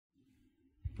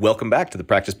Welcome back to the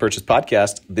Practice Purchase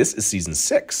Podcast. This is Season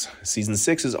 6. Season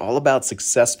 6 is all about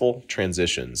successful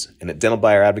transitions. And at Dental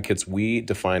Buyer Advocates, we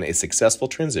define a successful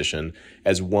transition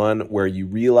as one where you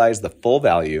realize the full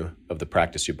value of the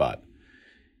practice you bought.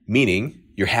 Meaning,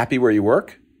 you're happy where you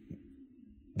work,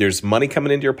 there's money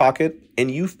coming into your pocket,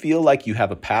 and you feel like you have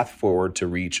a path forward to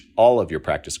reach all of your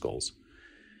practice goals.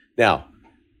 Now,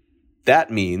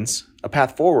 that means a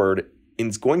path forward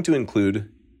is going to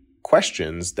include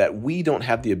questions that we don't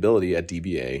have the ability at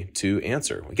DBA to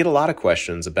answer. We get a lot of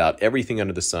questions about everything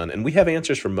under the sun, and we have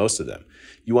answers for most of them.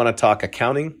 You want to talk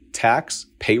accounting, tax,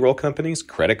 payroll companies,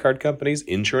 credit card companies,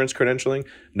 insurance credentialing?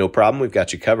 No problem, we've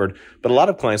got you covered. But a lot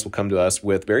of clients will come to us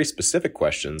with very specific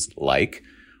questions like,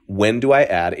 when do I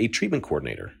add a treatment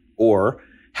coordinator? Or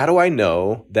how do I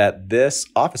know that this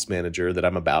office manager that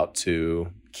I'm about to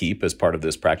keep as part of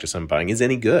this practice I'm buying is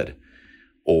any good?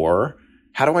 Or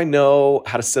how do I know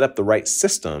how to set up the right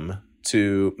system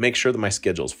to make sure that my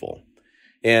schedule is full?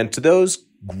 And to those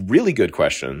really good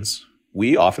questions,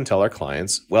 we often tell our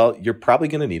clients, well, you're probably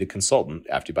going to need a consultant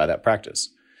after you buy that practice.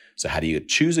 So how do you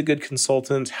choose a good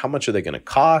consultant? How much are they going to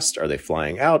cost? Are they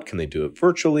flying out? Can they do it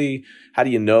virtually? How do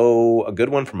you know a good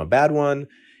one from a bad one?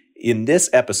 In this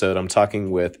episode, I'm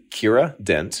talking with Kira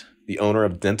Dent, the owner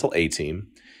of Dental A-Team.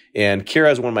 And Kira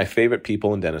is one of my favorite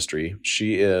people in dentistry.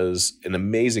 She is an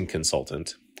amazing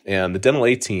consultant. And the Dental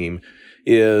A-Team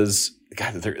is,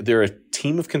 God, they're a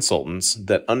team of consultants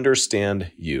that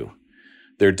understand you.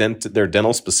 They're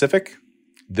dental specific.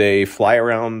 They fly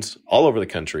around all over the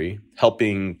country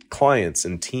helping clients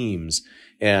and teams,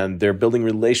 and they're building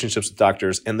relationships with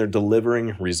doctors, and they're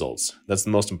delivering results. That's the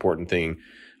most important thing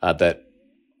that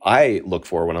I look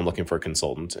for when I'm looking for a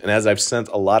consultant. And as I've sent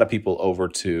a lot of people over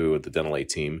to the Dental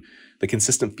A-Team, the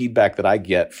consistent feedback that I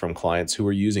get from clients who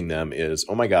are using them is,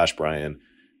 oh my gosh, Brian,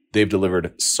 they've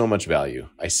delivered so much value.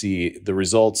 I see the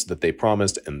results that they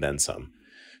promised and then some.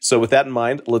 So with that in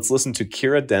mind, let's listen to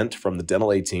Kira Dent from the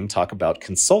Dental A-Team talk about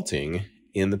consulting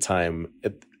at the time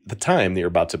that you're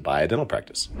about to buy a dental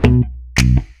practice.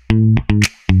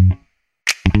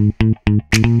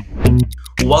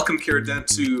 Welcome, Kira Dent,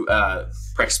 to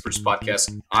Practice Purchase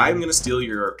Podcast. I'm going to steal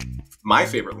my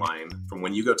favorite line from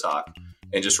when you go talk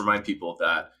and just remind people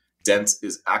that Dent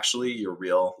is actually your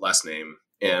real last name,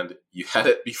 and you had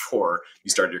it before you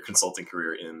started your consulting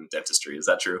career in dentistry. Is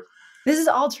that true? This is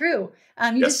all true.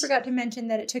 You Yes. just forgot to mention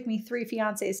that it took me 3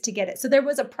 fiancés to get it. So there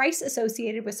was a price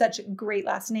associated with such a great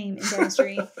last name in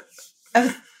dentistry.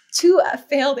 Of 2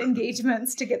 failed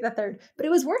engagements to get the 3rd, but it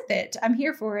was worth it. I'm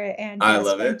here for it. And I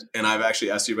love it. And I've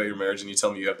actually asked you about your marriage, and you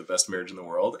tell me you have the best marriage in the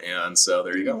world. And so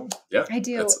there you go. Yeah, I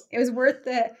do. It was worth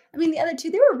the other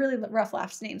 2, they were really rough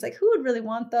last names. Like, who would really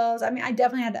want those? I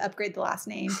definitely had to upgrade the last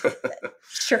name.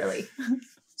 Surely.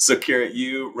 So, Kira,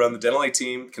 you run the Dental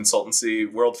A-Team consultancy,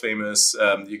 world famous.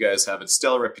 You guys have a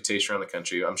stellar reputation around the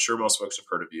country. I'm sure most folks have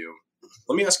heard of you.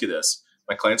 Let me ask you this.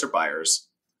 My clients are buyers.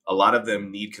 A lot of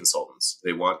them need consultants.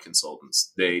 They want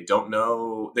consultants. They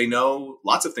know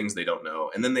lots of things they don't know.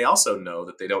 And then they also know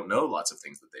that they don't know lots of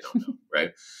things that they don't know,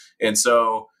 right? And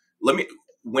so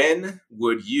when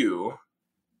would you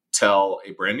tell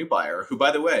a brand new buyer who,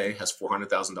 by the way, has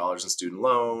 $400,000 in student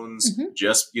loans,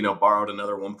 just, borrowed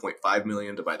another $1.5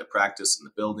 million to buy the practice and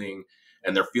the building,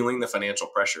 and they're feeling the financial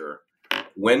pressure,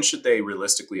 when should they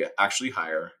realistically actually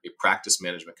hire a practice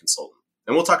management consultant?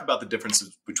 And we'll talk about the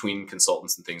differences between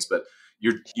consultants and things, but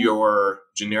your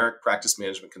generic practice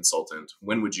management consultant,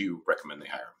 when would you recommend they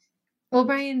hire? Well,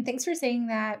 Brian, thanks for saying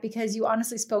that, because you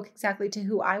honestly spoke exactly to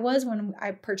who I was when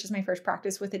I purchased my first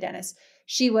practice with a dentist.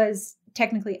 She was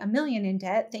technically $1 million in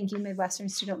debt. Thank you, Midwestern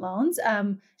Student Loans.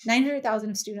 $900,000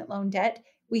 of student loan debt.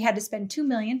 We had to spend $2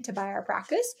 million to buy our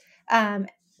practice.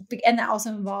 And that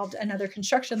also involved another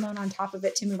construction loan on top of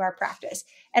it to move our practice.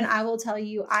 And I will tell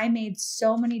you, I made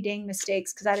so many dang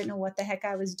mistakes because I didn't know what the heck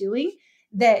I was doing,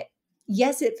 that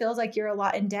yes, it feels like you're a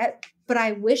lot in debt, but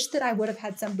I wish that I would have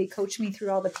had somebody coach me through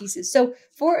all the pieces. So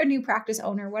for a new practice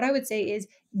owner, what I would say is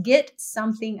get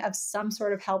something of some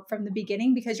sort of help from the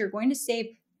beginning, because you're going to save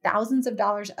thousands of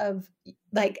dollars of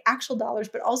actual dollars,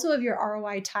 but also of your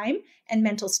ROI time and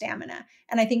mental stamina.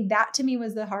 And I think that to me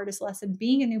was the hardest lesson.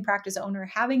 Being a new practice owner,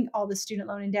 having all the student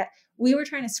loan in debt, we were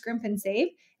trying to scrimp and save.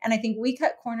 And I think we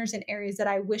cut corners in areas that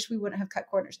I wish we wouldn't have cut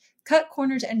corners. Cut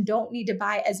corners and don't need to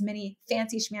buy as many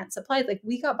fancy schmancy supplies. Like,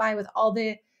 we got by with all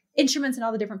the instruments and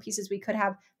all the different pieces we could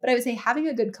have. But I would say having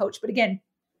a good coach. But again,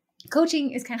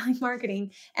 coaching is kind of like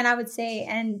marketing. And I would say,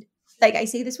 and I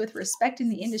say this with respect in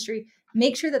the industry,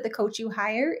 make sure that the coach you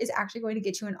hire is actually going to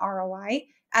get you an ROI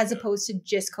as opposed to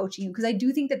just coaching you. Because I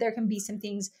do think that there can be some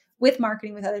things with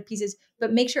marketing, with other pieces,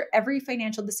 but make sure every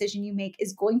financial decision you make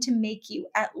is going to make you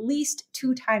at least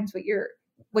 2 times what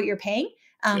you're paying.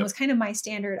 Was kind of my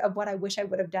standard of what I wish I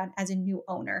would have done as a new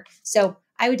owner. So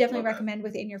I would definitely recommend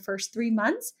within your first 3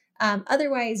 months.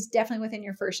 Otherwise, definitely within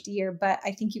your first year. But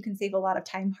I think you can save a lot of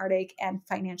time, heartache, and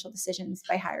financial decisions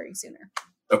by hiring sooner.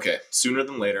 Okay, sooner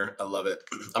than later. I love it.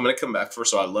 I'm going to come back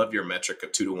first. So I love your metric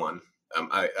of 2 to 1.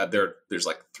 There's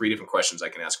like 3 different questions I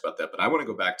can ask about that, but I want to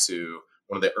go back to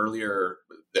one of the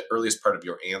earliest part of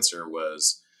your answer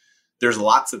was there's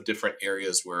lots of different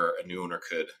areas where a new owner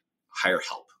could hire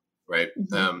help, right?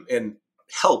 Mm-hmm. And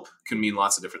help can mean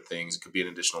lots of different things. It could be an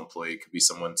additional employee. It could be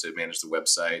someone to manage the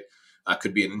website.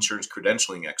 Could be an insurance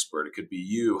credentialing expert. It could be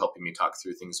you helping me talk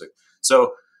through things.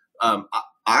 So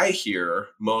I hear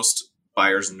most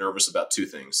buyers nervous about 2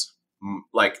 things.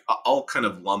 Like I'll kind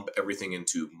of lump everything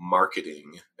into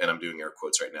marketing, and I'm doing air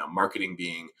quotes right now. Marketing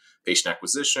being patient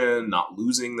acquisition, not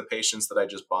losing the patients that I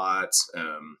just bought,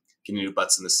 getting new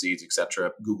butts in the seats,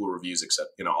 etc. Google reviews, etc.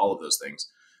 All of those things.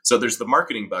 So there's the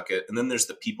marketing bucket, and then there's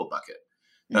the people bucket.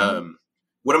 Mm-hmm.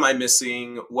 What am I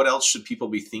missing? What else should people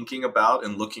be thinking about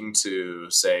and looking to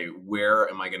say, where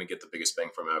am I going to get the biggest bang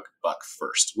for my buck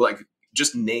first? Well, like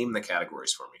just name the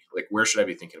categories for me. Like where should I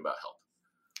be thinking about help?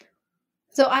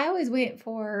 So I always wait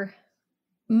for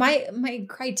my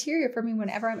criteria for me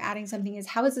whenever I'm adding something is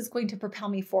how is this going to propel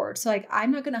me forward? So like,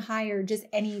 I'm not going to hire just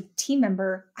any team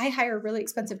member. I hire really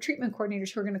expensive treatment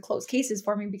coordinators who are going to close cases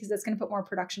for me because that's going to put more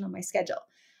production on my schedule.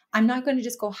 I'm not going to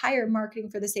just go hire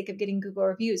marketing for the sake of getting Google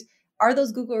reviews. Are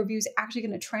those Google reviews actually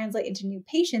going to translate into new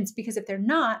patients? Because if they're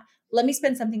not, let me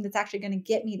spend something that's actually going to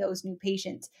get me those new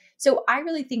patients. So I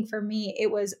really think for me,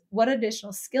 it was what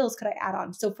additional skills could I add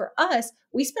on? So for us,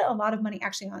 we spent a lot of money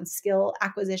actually on skill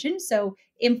acquisition. So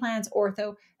implants,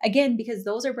 ortho, again, because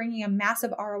those are bringing a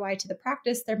massive ROI to the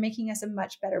practice, they're making us a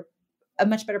much better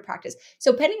practice.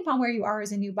 So depending upon where you are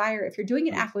as a new buyer, if you're doing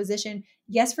an acquisition,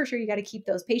 yes, for sure, you got to keep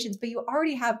those patients, but you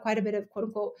already have quite a bit of quote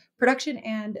unquote production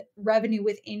and revenue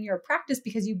within your practice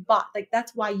because you bought, like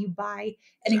that's why you buy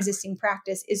an existing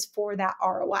practice is for that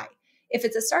ROI. If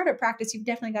it's a startup practice, you've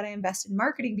definitely got to invest in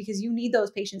marketing because you need those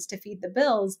patients to feed the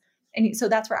bills. And so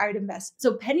that's where I would invest.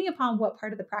 So depending upon what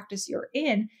part of the practice you're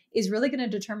in is really going to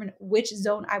determine which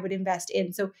zone I would invest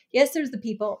in. So yes, there's the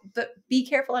people, but be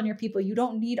careful on your people. You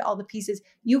don't need all the pieces.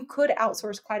 You could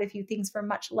outsource quite a few things for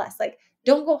much less. Like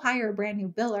don't go hire a brand new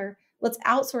biller. Let's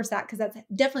outsource that because that's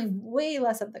definitely way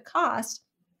less of the cost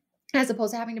as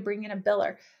opposed to having to bring in a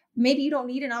biller. Maybe you don't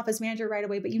need an office manager right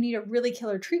away, but you need a really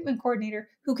killer treatment coordinator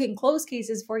who can close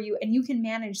cases for you and you can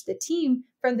manage the team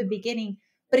from the beginning.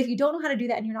 But if you don't know how to do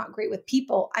that and you're not great with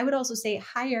people, I would also say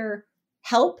hire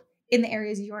help in the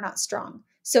areas you are not strong.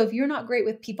 So if you're not great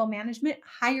with people management,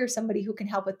 hire somebody who can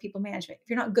help with people management. If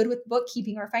you're not good with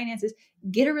bookkeeping or finances,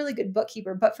 get a really good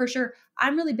bookkeeper. But for sure,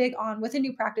 I'm really big on with a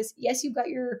new practice. Yes, you've got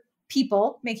your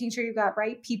people, making sure you've got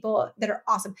right people that are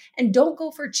awesome. And don't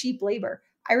go for cheap labor.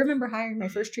 I remember hiring my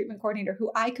first treatment coordinator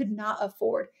who I could not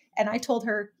afford. And I told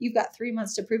her, you've got 3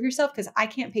 months to prove yourself because I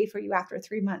can't pay for you after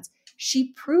 3 months.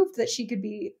 She proved that she could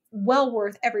be well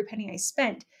worth every penny I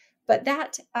spent. But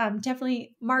that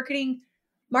definitely marketing,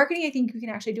 I think you can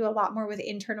actually do a lot more with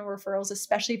internal referrals,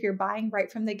 especially if you're buying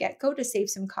right from the get-go to save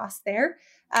some costs there.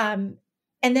 And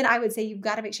then I would say you've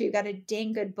got to make sure you've got a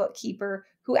dang good bookkeeper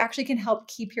who actually can help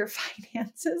keep your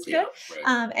finances good.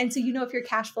 Right. And so you know if your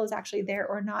cash flow is actually there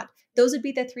or not. Those would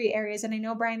be the 3 areas. And I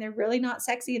know, Brian, they're really not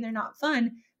sexy and they're not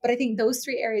fun, but I think those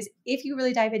 3 areas, if you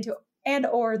really dive into and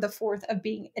or the 4th of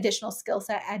being additional skill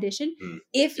set addition,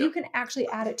 if you can actually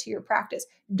add it to your practice,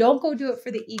 don't go do it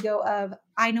for the ego of,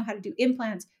 I know how to do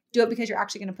implants. Do it because you're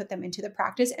actually going to put them into the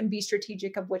practice and be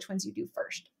strategic of which ones you do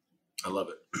first. I love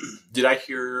it. Did I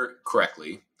hear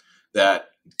correctly that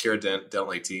Cara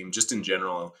Dental team, just in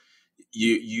general,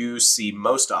 you see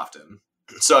most often?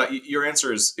 So your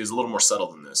answer is a little more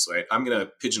subtle than this, right? I'm going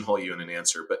to pigeonhole you in an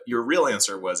answer, but your real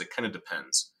answer was it kind of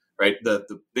depends, right?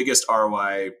 The biggest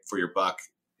ROI for your buck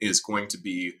is going to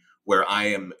be where I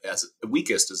am as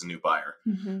weakest as a new buyer.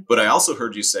 Mm-hmm. But I also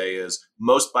heard you say is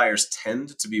most buyers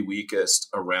tend to be weakest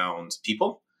around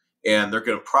people. And they're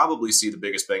going to probably see the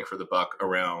biggest bang for the buck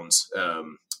around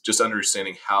just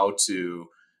understanding how to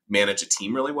manage a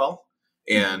team really well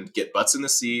and get butts in the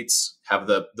seats, have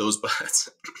those butts.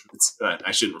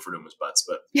 I shouldn't refer to them as butts,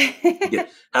 but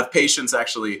have patients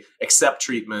actually accept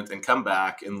treatment and come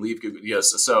back and leave.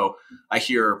 Yes. So I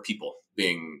hear people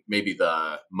being maybe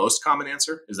the most common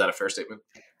answer. Is that a fair statement?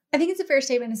 I think it's a fair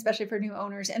statement, especially for new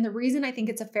owners. And the reason I think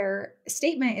it's a fair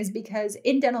statement is because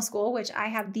in dental school, which I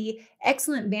have the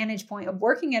excellent vantage point of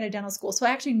working at a dental school, so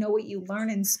I actually know what you learn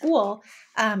in school.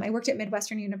 I worked at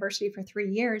Midwestern University for 3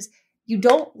 years. You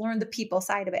don't learn the people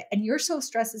side of it. And you're so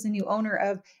stressed as a new owner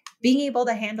of being able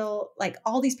to handle like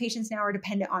all these patients now are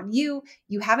dependent on you.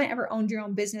 You haven't ever owned your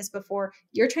own business before.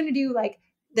 You're trying to do like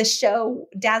the show,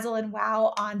 dazzle and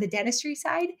wow on the dentistry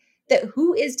side, that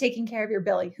who is taking care of your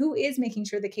billing, who is making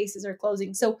sure the cases are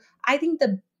closing. So I think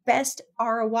the best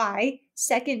ROI,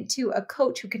 second to a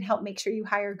coach who can help make sure you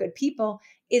hire good people,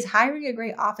 is hiring a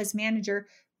great office manager,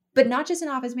 but not just an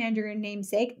office manager in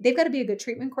namesake. They've got to be a good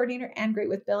treatment coordinator and great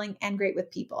with billing and great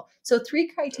with people. So 3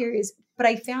 criteria, but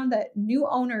I found that new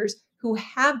owners who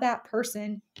have that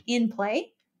person in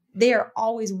play, they are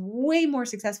always way more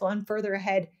successful and further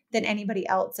ahead than anybody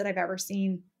else that I've ever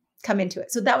seen come into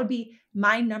it. So that would be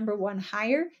my number one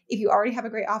hire. If you already have a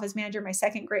great office manager, my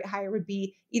second great hire would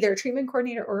be either a treatment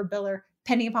coordinator or a biller,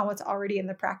 depending upon what's already in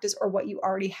the practice or what you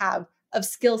already have of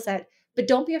skill set. But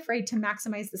don't be afraid to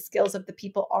maximize the skills of the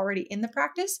people already in the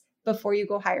practice before you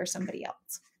go hire somebody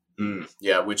else.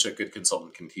 Yeah, which a good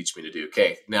consultant can teach me to do.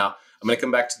 Okay, now I'm going to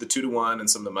come back to the 2-to-1 and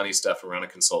some of the money stuff around a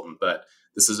consultant, but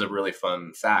this is a really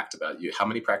fun fact about you. How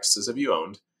many practices have you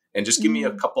owned? And just give me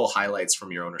a couple highlights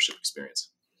from your ownership experience.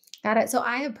 Got it. So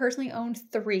I have personally owned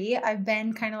 3. I've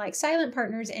been kind of like silent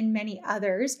partners in many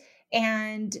others.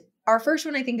 And our first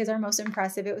one, I think, is our most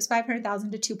impressive. It was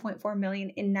 500,000 to 2.4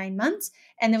 million in 9 months.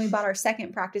 And then we bought our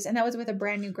second practice, and that was with a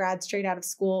brand new grad straight out of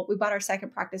school. We bought our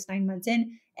second practice 9 months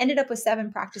in, ended up with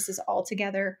 7 practices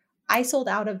altogether. I sold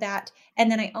out of that.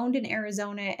 And then I owned in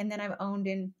Arizona, and then I've owned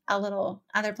in a little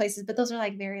other places, but those are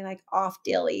like very like off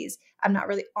dailies. I'm not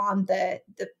really on the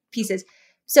pieces.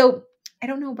 So I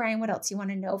don't know, Brian, what else you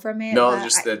want to know from it? No,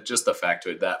 just the fact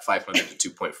to it, that 500 to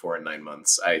 2.4 in 9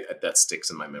 months, that sticks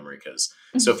in my memory because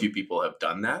so few people have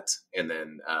done that. And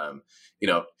then,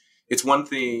 it's one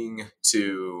thing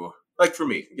to, like for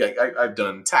me, I've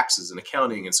done taxes and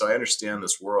accounting. And so I understand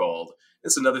this world.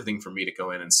 It's another thing for me to go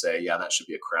in and say, yeah, that should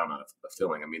be a crown on a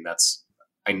filling. I mean,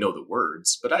 I know the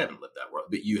words, but I haven't lived that world.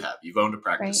 But you've owned a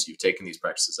practice, right. You've taken these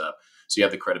practices up. So you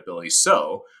have the credibility.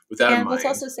 So with that in mind. Let's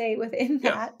also say within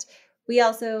that, we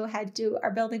also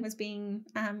our building was being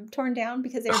torn down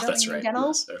because they were building a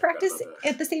dental practice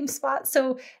at the same spot.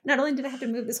 So not only did I have to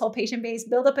move this whole patient base,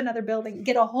 build up another building,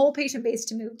 get a whole patient base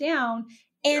to move down,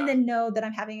 and then know that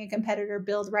I'm having a competitor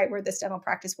build right where this dental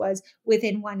practice was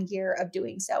within 1 year of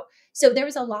doing so. So there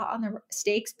was a lot on the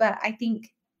stakes, but I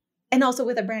think, and also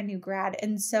with a brand new grad.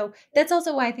 And so that's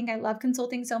also why I think I love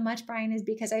consulting so much, Brian, is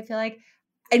because I feel like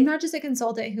I'm not just a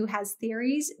consultant who has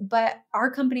theories, but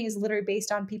our company is literally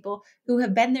based on people who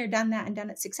have been there, done that, and done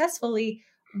it successfully.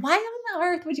 Why on the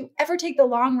earth would you ever take the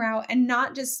long route and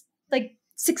not just like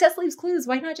success leaves clues?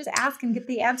 Why not just ask and get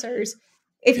the answers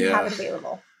if you have it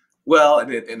available? Well,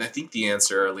 and I think the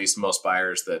answer, at least most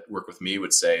buyers that work with me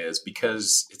would say, is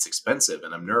because it's expensive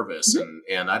and I'm nervous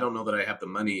and I don't know that I have the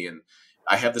money and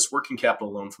I have this working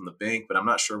capital loan from the bank, but I'm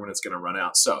not sure when it's going to run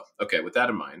out. So, okay, with that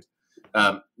in mind,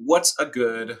 what's a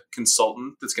good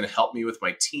consultant that's going to help me with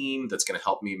my team, that's going to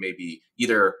help me maybe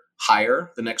either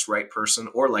hire the next right person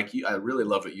or like you, I really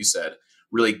love what you said,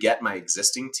 really get my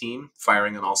existing team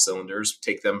firing on all cylinders,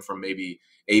 take them from maybe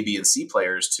A, B, and C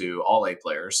players to all A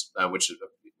players, which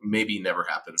maybe never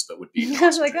happens, but would be. I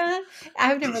was like,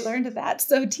 I've never learned of that.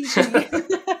 So teach me.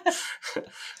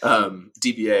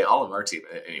 DBA, all of our team.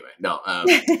 Anyway, no,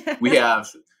 we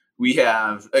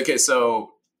have, okay.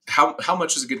 So how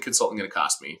much is a good consultant going to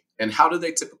cost me and how do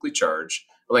they typically charge?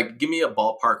 Like, give me a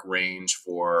ballpark range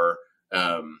for,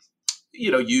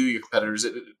 your competitors.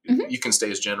 You can stay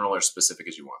as general or specific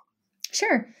as you want.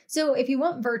 Sure. So if you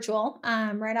want virtual,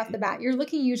 right off the bat, you're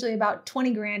looking usually about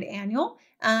 20 grand annual,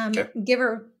 give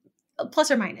or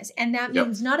plus or minus. And that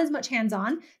means not as much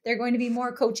hands-on. They're going to be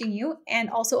more coaching you.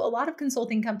 And also a lot of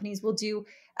consulting companies will do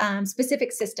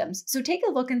specific systems. So take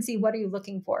a look and see, what are you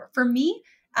looking for? For me,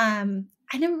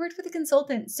 I never worked with a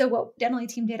consultant. So what Dentally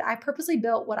Team did, I purposely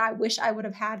built what I wish I would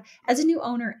have had as a new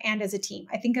owner and as a team.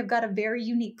 I think I've got a very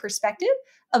unique perspective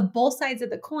of both sides of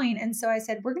the coin. And so I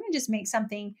said, we're going to just make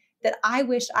something that I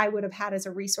wish I would have had as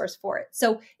a resource for it.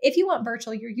 So if you want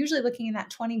virtual, you're usually looking in that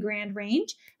 20 grand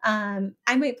range. I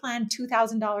might plan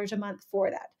 $2,000 a month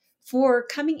for that. For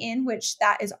coming in, which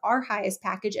that is our highest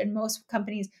package, and most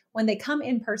companies, when they come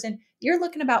in person, you're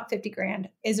looking about 50 grand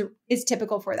is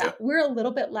typical for that. We're a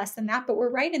little bit less than that, but we're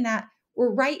right in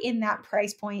that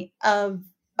price point of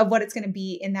what it's going to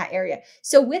be in that area.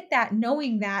 So with that,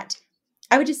 knowing that,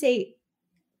 I would just say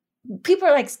people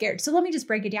are like scared. So let me just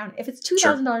break it down. If it's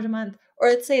 $2,000 a month or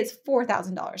let's say it's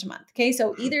 $4,000 a month. Okay.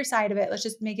 So either side of it, let's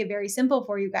just make it very simple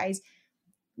for you guys.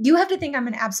 You have to think I'm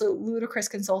an absolute ludicrous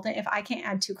consultant if I can't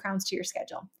add 2 crowns to your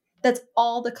schedule. That's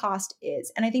all the cost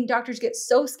is. And I think doctors get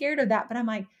so scared of that, but I'm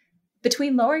like,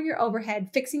 between lowering your overhead,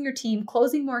 fixing your team,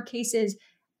 closing more cases,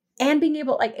 and being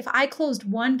able, like, if I closed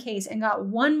one case and got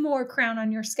 1 more crown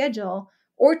on your schedule,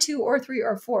 or 2 or 3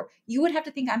 or 4, you would have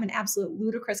to think I'm an absolute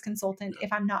ludicrous consultant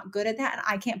if I'm not good at that and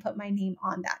I can't put my name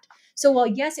on that. So while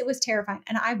yes, it was terrifying,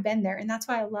 and I've been there, and that's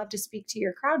why I love to speak to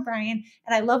your crowd, Brian,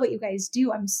 and I love what you guys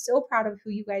do. I'm so proud of who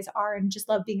you guys are and just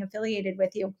love being affiliated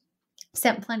with you.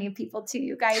 Sent plenty of people to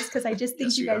you guys because I just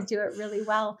think Yes, you you guys have. do it really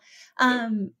well.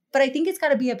 But I think it's got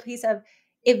to be a piece of,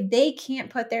 if they can't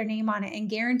put their name on it and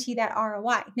guarantee that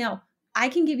ROI. Now, I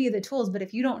can give you the tools, but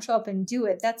if you don't show up and do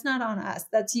it, that's not on us.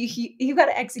 That's you. You got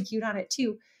to execute on it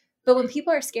too. But when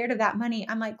people are scared of that money,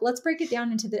 I'm like, let's break it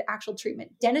down into the actual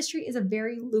treatment. Dentistry is a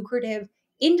very lucrative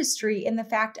industry in the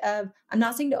fact of, I'm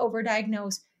not saying to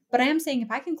overdiagnose, but I am saying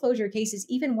if I can close your cases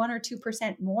even 1 or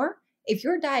 2% more, if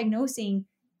you're diagnosing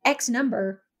X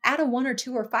number, add a 1 or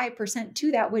 2 or 5%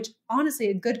 to that, which honestly,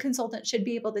 a good consultant should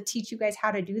be able to teach you guys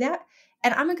how to do that.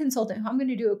 And I'm a consultant who I'm going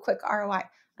to do a quick ROI.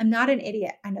 I'm not an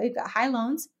idiot. I know you've got high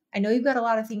loans. I know you've got a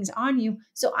lot of things on you.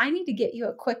 So I need to get you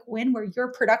a quick win where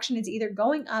your production is either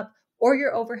going up or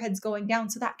your overhead's going down.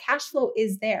 So that cash flow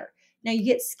is there. Now you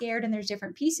get scared and there's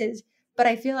different pieces, but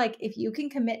I feel like if you can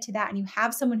commit to that and you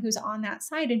have someone who's on that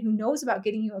side and who knows about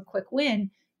getting you a quick win,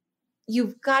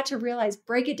 you've got to realize,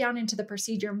 break it down into the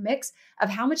procedure mix of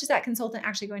how much is that consultant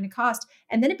actually going to cost.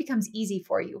 And then it becomes easy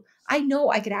for you. I know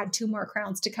I could add 2 more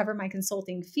crowns to cover my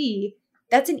consulting fee.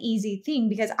 That's an easy thing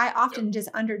because I often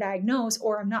just underdiagnose,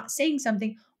 or I'm not saying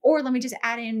something, or let me just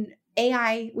add in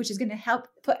AI, which is going to help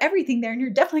put everything there. And you're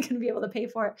definitely going to be able to pay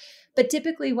for it. But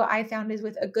typically what I found is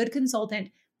with a good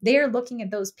consultant, they're looking at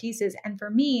those pieces. And for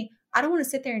me, I don't want to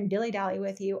sit there and dilly dally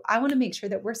with you. I want to make sure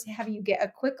that we're having you get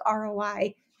a quick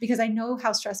ROI, because I know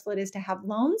how stressful it is to have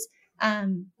loans.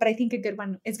 But I think a good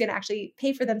one is going to actually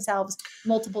pay for themselves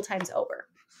multiple times over.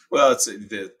 Well, it's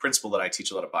the principle that I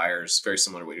teach a lot of buyers, very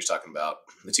similar to what you're talking about.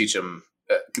 I teach them,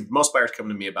 most buyers come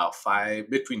to me about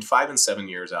between 5 and 7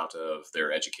 years out of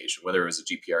their education, whether it was a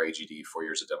GPR, AGD, 4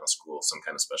 years of dental school, some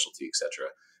kind of specialty, et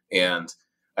cetera. And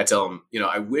I tell them,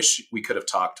 I wish we could have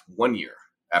talked 1 year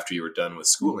after you were done with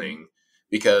schooling,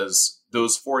 because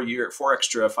those 4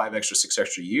 extra, 5 extra, 6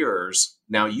 extra years,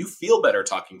 now you feel better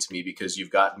talking to me because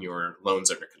you've gotten your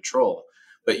loans under control,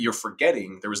 but you're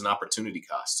forgetting there was an opportunity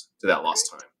cost to that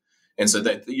lost time. And so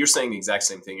that you're saying the exact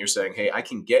same thing. You're saying, hey, I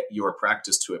can get your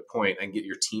practice to a point, I can get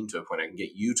your team to a point, I can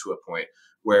get you to a point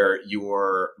where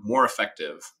you're more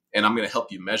effective, and I'm going to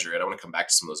help you measure it. I want to come back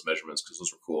to some of those measurements because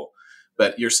those were cool.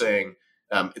 But you're saying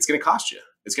it's going to cost you.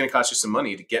 It's going to cost you some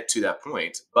money to get to that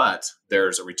point, but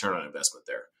there's a return on investment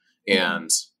there. And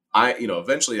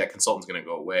eventually that consultant's going to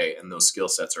go away, and those skill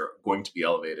sets are going to be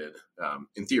elevated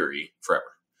in theory forever.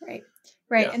 Right.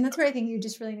 Right. Yeah. And that's where I think you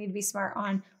just really need to be smart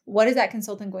on, what is that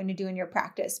consultant going to do in your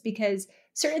practice? Because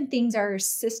certain things are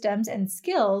systems and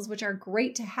skills, which are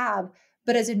great to have.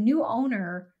 But as a new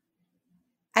owner,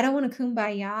 I don't want to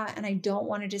kumbaya, and I don't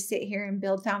want to just sit here and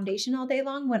build foundation all day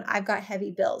long when I've got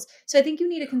heavy bills. So I think you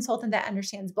need a consultant that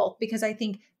understands both, because I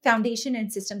think foundation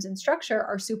and systems and structure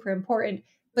are super important,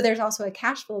 but there's also a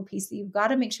cash flow piece that you've got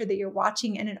to make sure that you're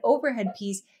watching, and an overhead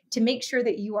piece to make sure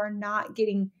that you are not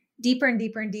getting deeper and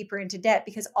deeper and deeper into debt,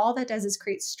 because all that does is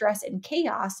create stress and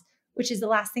chaos, which is the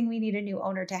last thing we need a new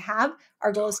owner to have.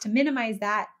 Our goal is to minimize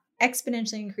that,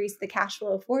 exponentially increase the cash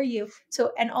flow for you.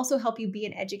 So, and also help you be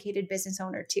an educated business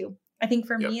owner too. I think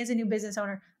for me as a new business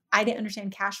owner, I didn't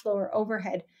understand cash flow or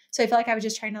overhead. So I felt like I was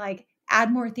just trying to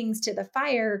add more things to the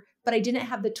fire, but I didn't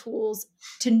have the tools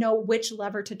to know which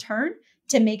lever to turn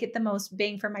to make it the most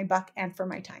bang for my buck and for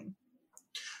my time.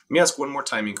 Let me ask one more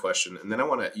timing question, and then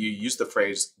you use the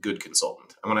phrase good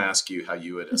consultant. I want to ask you how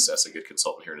you would assess a good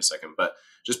consultant here in a second, but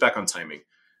just back on timing.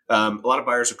 A lot of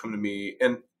buyers will come to me,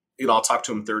 and I'll talk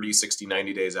to them 30, 60,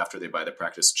 90 days after they buy the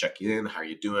practice, check in, how are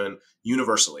you doing?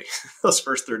 Universally, those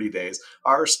first 30 days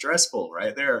are stressful,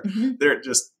 right? They're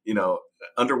just,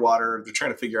 underwater. They're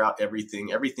trying to figure out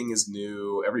everything. Everything is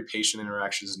new. Every patient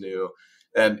interaction is new.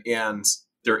 And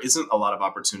there isn't a lot of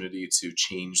opportunity to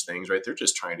change things, right? They're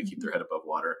just trying to keep their head above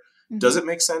water. Does it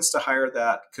make sense to hire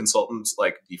that consultant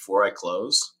before I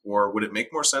close? Or would it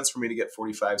make more sense for me to get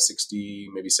 45, 60,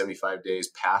 maybe 75 days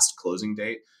past closing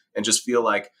date and just feel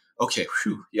like, okay,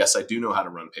 yes, I do know how to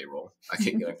run payroll. I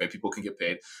can, my people can get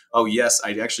paid. Oh, yes,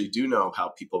 I actually do know how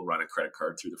people run a credit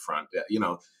card through the front.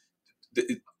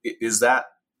 Is that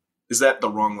the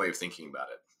wrong way of thinking about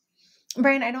it?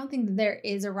 Brian, I don't think that there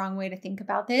is a wrong way to think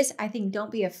about this. I think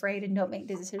don't be afraid and don't make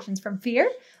decisions from fear.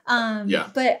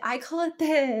 But I call it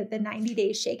the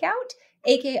 90-day shakeout,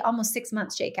 aka almost 6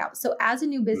 months shakeout. So as a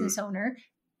new business owner,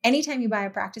 anytime you buy a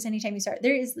practice, anytime you start,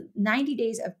 there is 90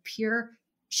 days of pure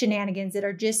shenanigans that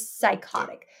are just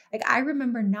psychotic. Like I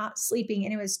remember not sleeping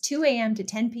and it was 2 a.m. to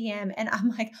 10 p.m. And I'm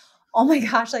like, oh my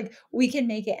gosh, like we can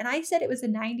make it. And I said it was a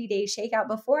 90-day shakeout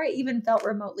before I even felt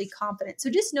remotely confident. So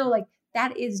just know like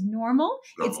that is normal.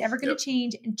 It's never going to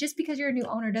change. And just because you're a new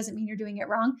owner doesn't mean you're doing it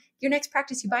wrong. Your next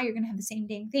practice you buy, you're going to have the same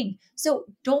dang thing. So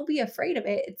don't be afraid of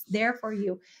it. It's there for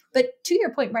you. But to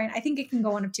your point, Brian, I think it can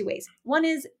go one of two ways. One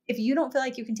is if you don't feel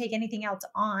like you can take anything else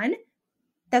on,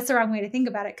 that's the wrong way to think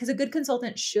about it because a good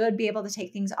consultant should be able to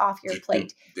take things off your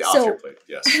plate. Off your plate,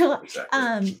 yes,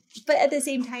 exactly. But at the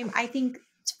same time, I think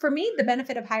for me, the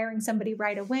benefit of hiring somebody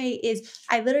right away is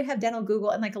I literally have Dental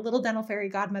Google and like a little dental fairy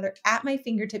godmother at my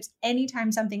fingertips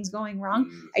anytime something's going wrong.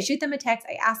 I shoot them a text.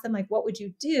 I ask them like, what would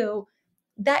you do?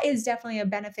 That is definitely a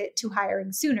benefit to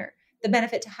hiring sooner. The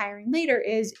benefit to hiring later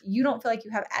is you don't feel like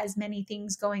you have as many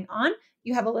things going on.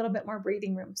 You have a little bit more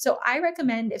breathing room. So I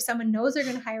recommend if someone knows they're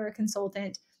going to hire a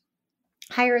consultant,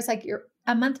 hire us like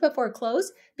a month before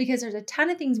close because there's a ton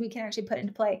of things we can actually put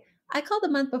into play. I call the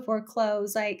month before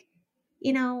close, like,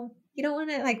 you know, you don't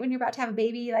want to like when you're about to have a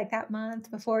baby, like that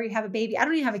month before you have a baby. I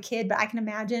don't even have a kid, but I can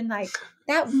imagine like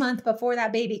that month before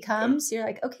that baby comes, you're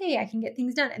like, okay, I can get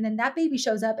things done. And then that baby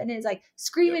shows up and is like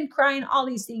screaming, crying, all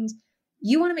these things.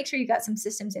 You want to make sure you got some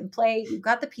systems in play. You've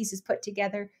got the pieces put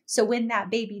together. So when that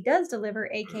baby does deliver,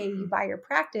 aka you buy your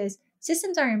practice,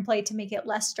 systems are in play to make it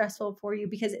less stressful for you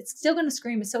because it's still going to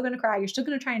scream, it's still going to cry. You're still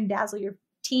going to try and dazzle your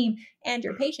team and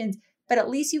your patients, but at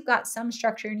least you've got some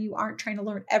structure and you aren't trying to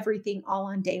learn everything all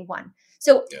on day one.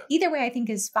 So either way I think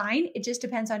is fine. It just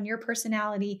depends on your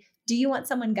personality. Do you want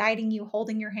someone guiding you,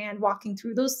 holding your hand, walking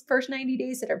through those first 90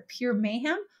 days that are pure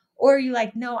mayhem? Or are you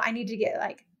like, no, I need to get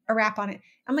like a wrap on it.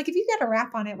 I'm like, if you got a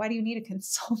wrap on it, why do you need a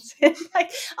consultant?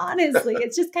 Like, honestly,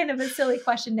 it's just kind of a silly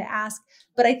question to ask.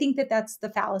 But I think that that's the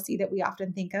fallacy that we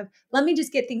often think of. Let me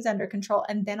just get things under control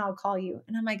and then I'll call you.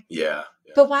 And I'm like,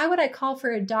 but why would I call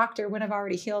for a doctor when I've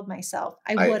already healed myself?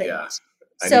 I wouldn't.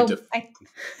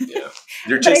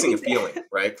 You're chasing a feeling,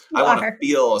 right? I want to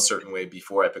feel a certain way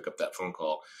before I pick up that phone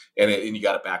call. And you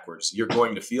got it backwards. You're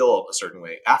going to feel a certain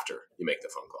way after you make the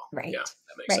phone call. Right. Yeah,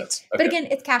 that makes sense. Okay. But again,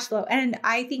 it's cash flow. And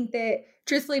I think that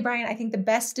truthfully, Brian, I think the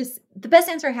best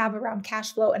answer I have around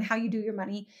cash flow and how you do your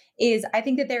money is I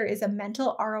think that there is a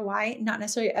mental ROI, not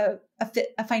necessarily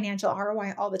a financial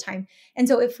ROI all the time. And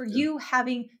so if for you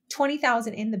having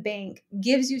 $20,000 in the bank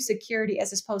gives you security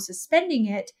as opposed to spending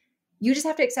it, you just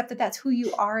have to accept that that's who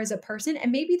you are as a person.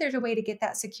 And maybe there's a way to get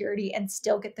that security and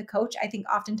still get the coach. I think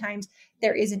oftentimes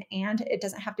there is an and, it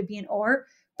doesn't have to be an or.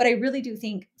 But I really do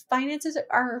think finances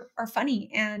are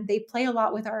funny and they play a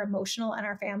lot with our emotional and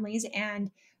our families and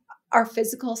our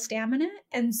physical stamina.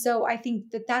 And so I think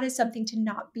that that is something to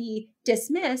not be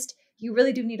dismissed. You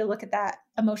really do need to look at that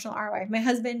emotional ROI. My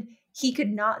husband, he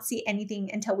could not see anything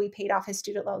until we paid off his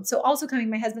student loans. So also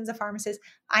my husband's a pharmacist.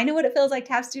 I know what it feels like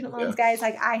to have student loans, guys.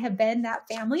 Like I have been that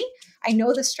family. I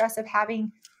know the stress of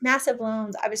having massive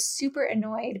loans. I was super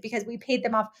annoyed because we paid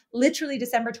them off literally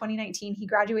December 2019. He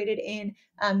graduated in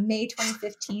May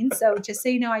 2015. So just so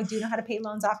you know, I do know how to pay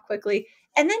loans off quickly.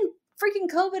 And then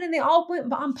freaking COVID and they all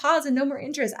went on pause and no more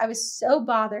interest. I was so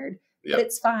bothered, but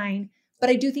it's fine. But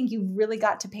I do think you really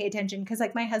got to pay attention because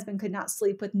like my husband could not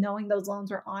sleep with knowing those loans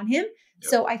were on him.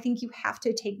 So I think you have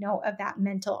to take note of that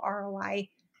mental ROI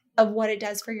of what it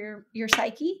does for your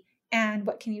psyche and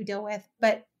what can you deal with.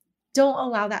 But don't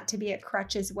allow that to be a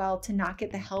crutch as well to not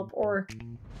get the help or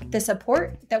the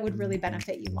support that would really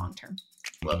benefit you long term.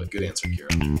 Love it. Good answer,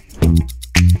 Kira.